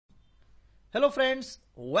Hello friends,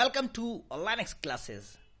 welcome to Linux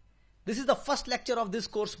classes. This is the first lecture of this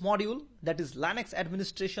course module, that is Linux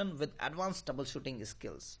administration with advanced troubleshooting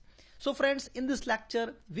skills. So friends, in this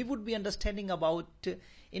lecture we would be understanding about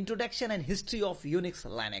introduction and history of Unix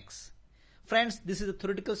Linux. Friends, this is a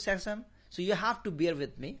theoretical session, so you have to bear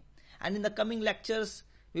with me, and in the coming lectures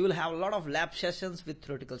we will have a lot of lab sessions with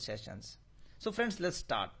theoretical sessions. So friends, let's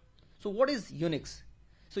start. So what is Unix?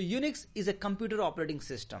 So Unix is a computer operating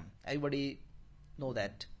system. Everybody know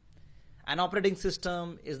that. An operating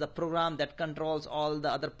system is the program that controls all the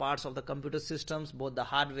other parts of the computer systems, both the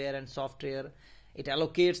hardware and software. It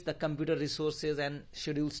allocates the computer resources and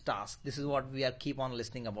schedules tasks. This is what we are keep on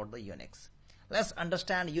listening about the Unix. Let's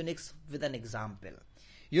understand Unix with an example.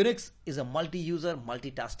 Unix is a multi-user,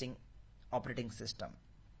 multitasking operating system.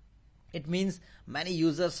 It means many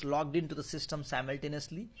users logged into the system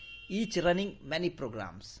simultaneously, each running many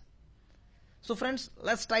programs. So friends,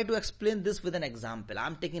 let's try to explain this with an example.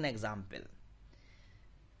 I'm taking an example.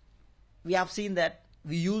 We have seen that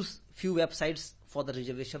we use few websites for the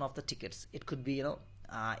reservation of the tickets. It could be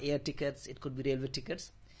air tickets, it could be railway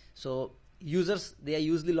tickets. So users, they are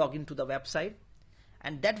usually log into the website,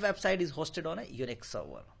 and that website is hosted on a Unix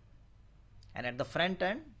server. And at the front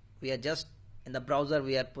end, we are just in the browser,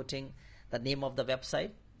 we are putting the name of the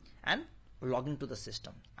website and logging to the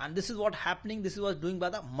system. And this is what happening. This is what doing by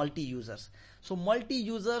the multi-users. So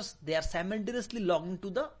multi-users, they are simultaneously logging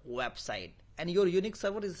to the website, and your Unix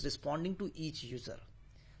server is responding to each user.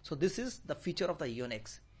 So this is the feature of the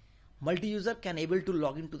Unix. Multi-user can able to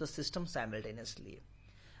log into the system simultaneously.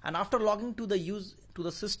 And after logging to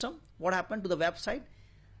the system, what happened to the website?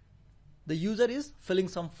 The user is filling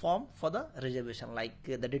some form for the reservation, like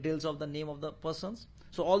the details of the name of the persons.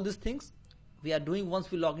 So all these things we are doing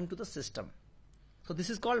once we log into the system. So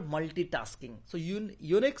this is called multitasking. So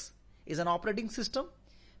Unix is an operating system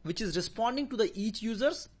which is responding to the each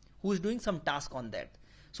users who is doing some task on that.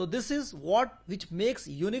 So this is which makes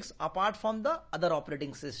Unix apart from the other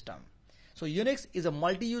operating system. So Unix is a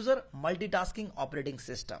multi-user, multitasking operating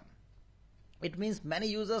system. It means many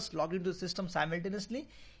users log into the system simultaneously,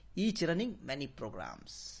 each running many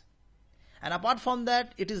programs. And apart from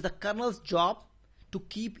that, it is the kernel's job to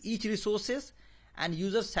keep each resources and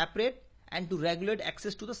users separate and to regulate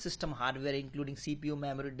access to the system hardware, including CPU,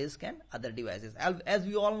 memory, disk, and other devices. As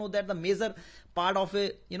we all know that the major part of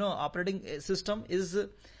a operating system is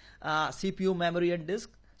CPU, memory, and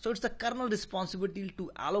disk. So it's the kernel responsibility to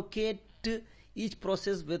allocate each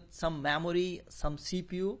process with some memory, some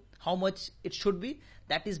CPU, how much it should be.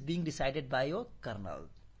 That is being decided by your kernel.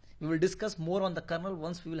 We will discuss more on the kernel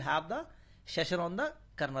once we will have the session on the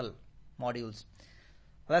kernel modules.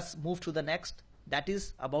 Let's move to the next. That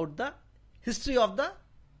is about the history of the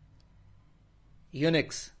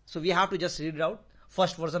Unix. So we have to just read it out.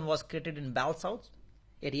 First version was created in Bell South,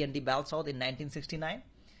 AT&T Bell South in 1969.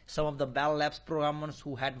 Some of the Bell Labs programmers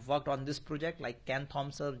who had worked on this project, like Ken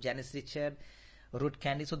Thompson, Janice Richard, Ruth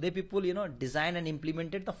Candy. So they people designed and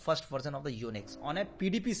implemented the first version of the Unix on a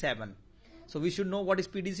PDP-7. So we should know what is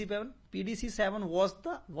PDP-7. PDP-7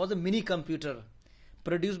 was a mini computer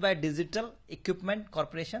produced by Digital Equipment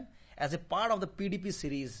Corporation as a part of the PDP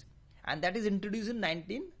series, and that is introduced in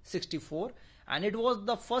 1964, and it was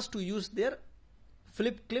the first to use their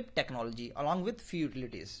flip clip technology along with few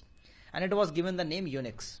utilities, and it was given the name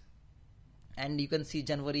Unix. And you can see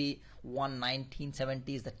January 1,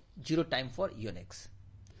 1970 is the zero time for Unix.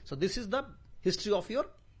 So this is the history of your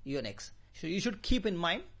Unix. So you should keep in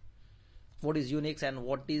mind what is Unix and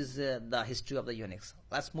what is the history of the Unix.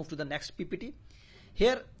 Let's move to the next PPT.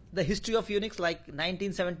 Here the history of Unix, like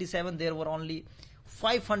 1977 there were only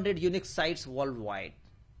 500 Unix sites worldwide.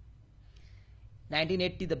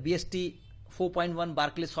 1980 the BST 4.1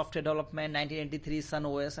 Berkeley software development, 1983 Sun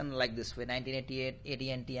OS, and like this way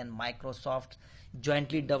 1988 AT&T and Microsoft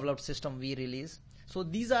jointly developed system V release. So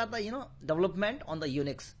these are the development on the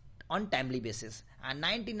Unix on timely basis, and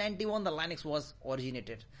 1991 the Linux was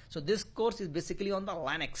originated. So this course is basically on the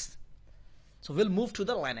Linux. So we'll move to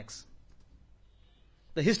the Linux.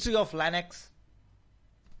 The history of Linux.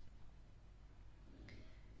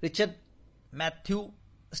 Richard Matthew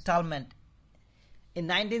Stallman. In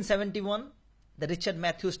 1971, the Richard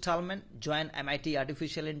Matthew Stallman joined MIT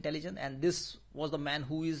Artificial Intelligence, and this was the man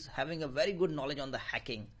who is having a very good knowledge on the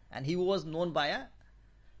hacking, and he was known by a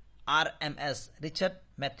RMS, Richard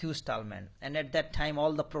Matthew Stallman. And at that time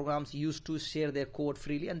all the programs used to share their code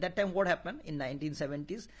freely, and that time what happened in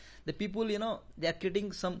 1970s, the people they are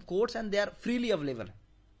creating some codes and they are freely available,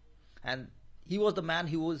 and he was the man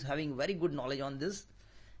who was having very good knowledge on this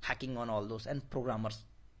hacking on all those and programmers.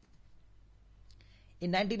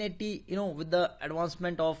 In 1980, with the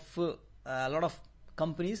advancement of a lot of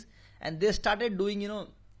companies, and they started doing,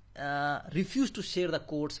 refuse to share the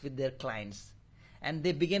codes with their clients, and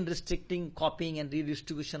they began restricting copying and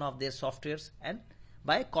redistribution of their softwares and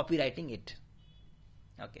by copywriting it.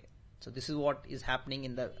 Okay, so this is what is happening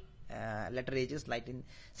in the later ages, like in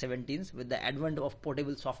 17s, with the advent of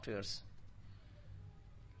portable softwares.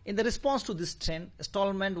 In the response to this trend,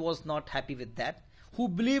 Stallman was not happy with that, who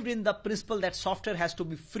believed in the principle that software has to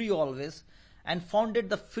be free always, and founded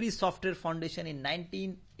the Free Software Foundation in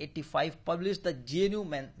 1985, published the GNU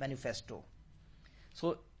Manifesto.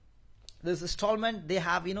 So this Stallman, they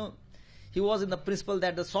have, he was in the principle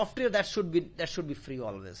that the software that should be free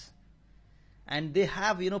always, and they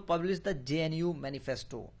have, published the GNU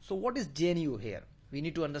Manifesto. So what is GNU here? We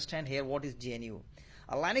need to understand here what is GNU.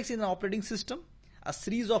 A Linux is an operating system, a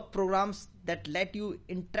series of programs that let you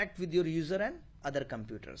interact with your user and other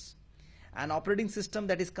computers. An operating system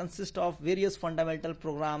that is consist of various fundamental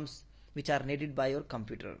programs which are needed by your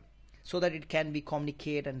computer, so that it can be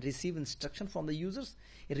communicate and receive instruction from the users,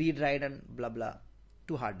 read, write, and blah blah,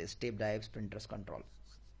 to hard disk, tape drives, printers, control.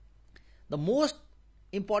 The most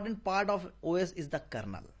important part of OS is the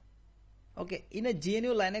kernel. Okay, in a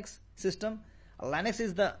GNU Linux system, Linux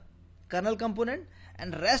is the kernel component,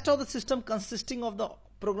 and rest of the system consisting of the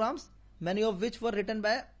programs, many of which were written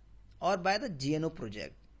by the GNU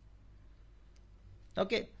project.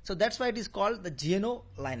 Okay, so that's why it is called the GNU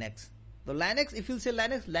Linux. The Linux, if you say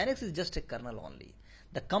Linux is just a kernel only.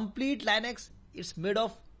 The complete Linux, it's made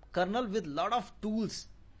of kernel with lot of tools.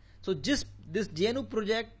 So this GNU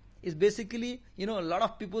project is basically, a lot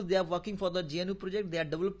of people, they are working for the GNU project. They are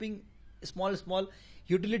developing small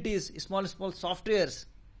utilities, small softwares.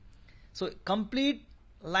 So complete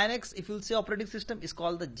Linux, if you say operating system, is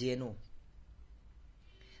called the GNU.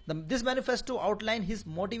 This manifesto outlined his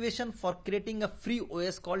motivation for creating a free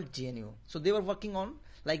OS called GNU. So they were working on,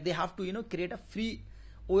 like, they have to, create a free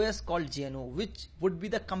OS called GNU, which would be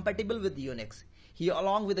the compatible with Unix. He,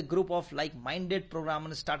 along with a group of like-minded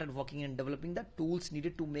programmers, started working and developing the tools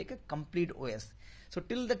needed to make a complete OS. So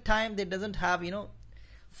till the time they doesn't have,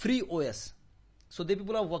 free OS. So the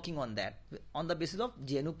people are working on that on the basis of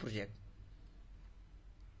GNU project.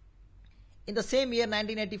 In the same year,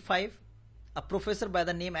 1985, a professor by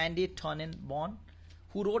the name Andy Tannenbaum,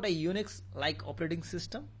 who wrote a Unix-like operating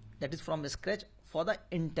system that is from scratch for the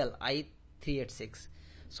Intel i386.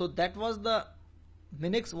 So that was the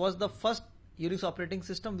Minix was the first Unix operating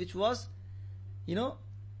system which was,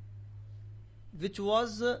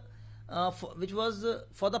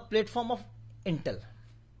 for the platform of Intel.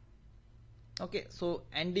 Okay, so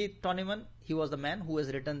Andy Tannenbaum, he was the man who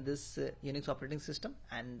has written this Unix operating system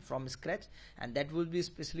and from scratch, and that will be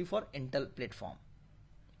especially for Intel platform.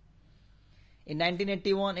 In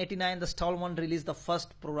 1981-89, the Stallman released the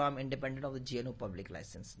first program independent of the GNU public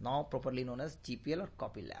license, now properly known as GPL or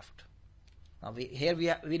copyleft. Now we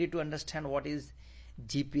need to understand what is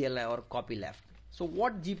GPL or copyleft. So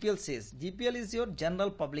what GPL says? GPL is your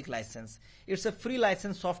general public license. It's a free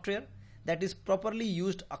license software that is properly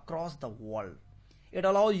used across the world. It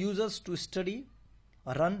allows users to study,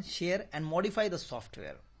 run, share, and modify the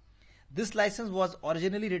software. This license was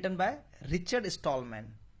originally written by Richard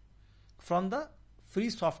Stallman from the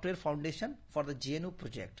Free Software Foundation for the GNU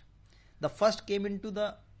project. The first came into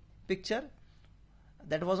the picture,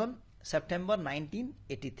 that was on September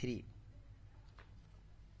 1983.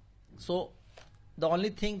 So the only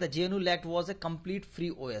thing the GNU lacked was a complete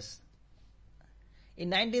free OS. In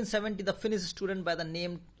 1970, the Finnish student by the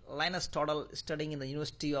name Linus Torvald, studying in the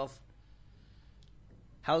University of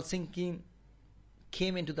Helsinki,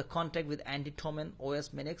 came into the contact with Andy Tannenbaum OS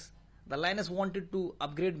Minix. The Linus wanted to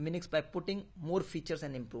upgrade Minix by putting more features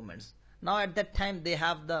and improvements. Now at that time they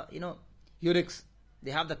have the Unix,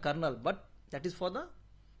 they have the kernel, but that is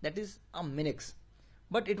a Minix.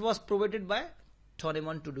 But it was provided by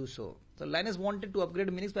Tannenbaum to do so. So Linus wanted to upgrade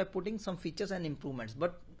Minix by putting some features and improvements,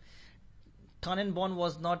 but Tannenbaum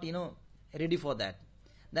was not ready for that.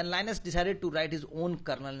 Then Linus decided to write his own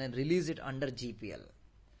kernel and release it under GPL.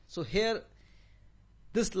 So here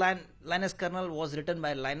this Linus kernel was written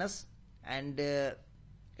by Linus, and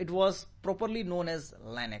it was properly known as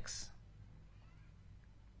Linux.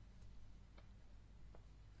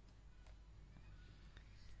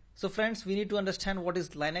 So friends, we need to understand what is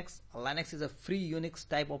Linux. Linux is a free Unix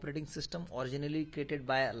type operating system originally created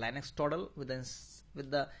by Linus Torvald with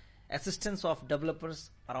the assistance of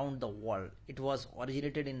developers around the world. It was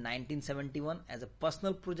originated in 1971 as a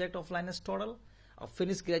personal project of Linus Torvald, a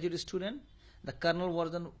Finnish graduate student. The kernel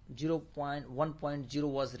version 0.1.0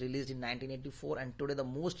 was released in 1984, and today the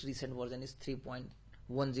most recent version is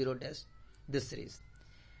 3.10 this series.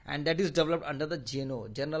 and that is developed under the GNO,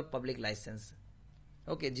 General Public License.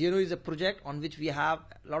 Okay, GNO is a project on which we have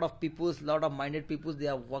a lot of people, lot of minded people, they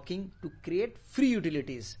are working to create free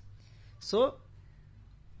utilities. So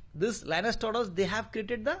this Linus Torvalds, they have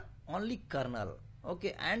created the only kernel.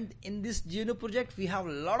 Okay, and in this GNO project we have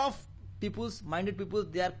a lot of people's, minded people,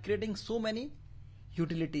 they are creating so many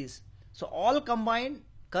utilities. So all combined,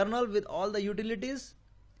 kernel with all the utilities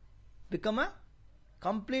become a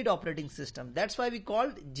complete operating system. That's why we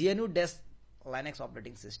called GNU-Linux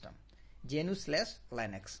operating system.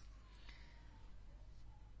 GNU/Linux.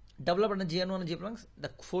 Developed under GNU and G++,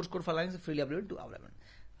 the source code for Linux is freely available to available.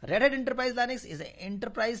 Red Hat Enterprise Linux is an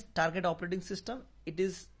enterprise target operating system. It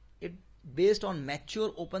based on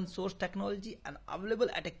mature open source technology and available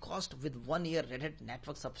at a cost with 1 year Red Hat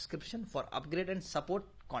network subscription for upgrade and support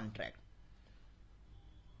contract.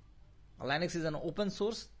 Linux is an open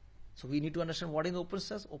source, so we need to understand what is open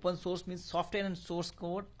source. Open source means software and source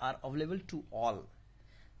code are available to all.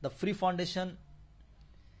 The free foundation,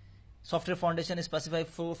 software foundation is specified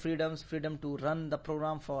for freedoms: freedom to run the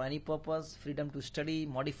program for any purpose, freedom to study,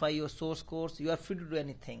 modify your source codes. You are free to do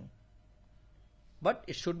anything, but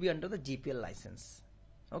it should be under the GPL license.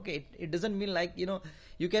 Okay, it doesn't mean like,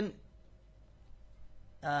 you can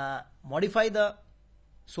modify the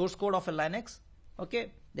source code of a Linux.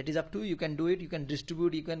 Okay, that is up to you. You can do it, you can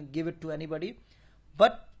distribute, you can give it to anybody,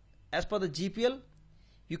 but as per the GPL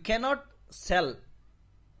you cannot sell.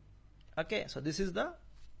 Okay, so this is the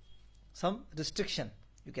some restriction,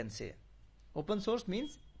 you can say. Open source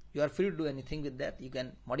means you are free to do anything with that. You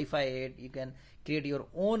can modify it, you can create your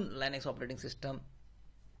own Linux operating system,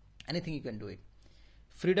 anything you can do it.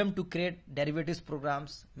 Freedom to create derivatives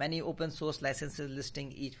programs, many open source licenses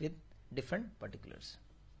listing each with different particulars.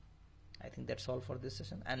 I think that's all for this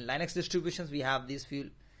session. And Linux distributions, we have these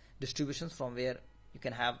few distributions from where you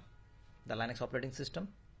can have the Linux operating system.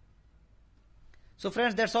 So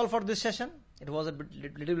friends, that's all for this session. It was a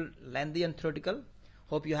little lengthy and theoretical.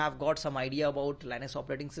 Hope you have got some idea about Linux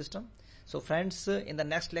operating system. So friends, in the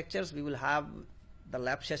next lectures we will have the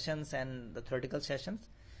lab sessions and the theoretical sessions.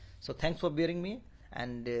 So thanks for bearing me,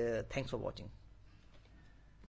 and thanks for watching.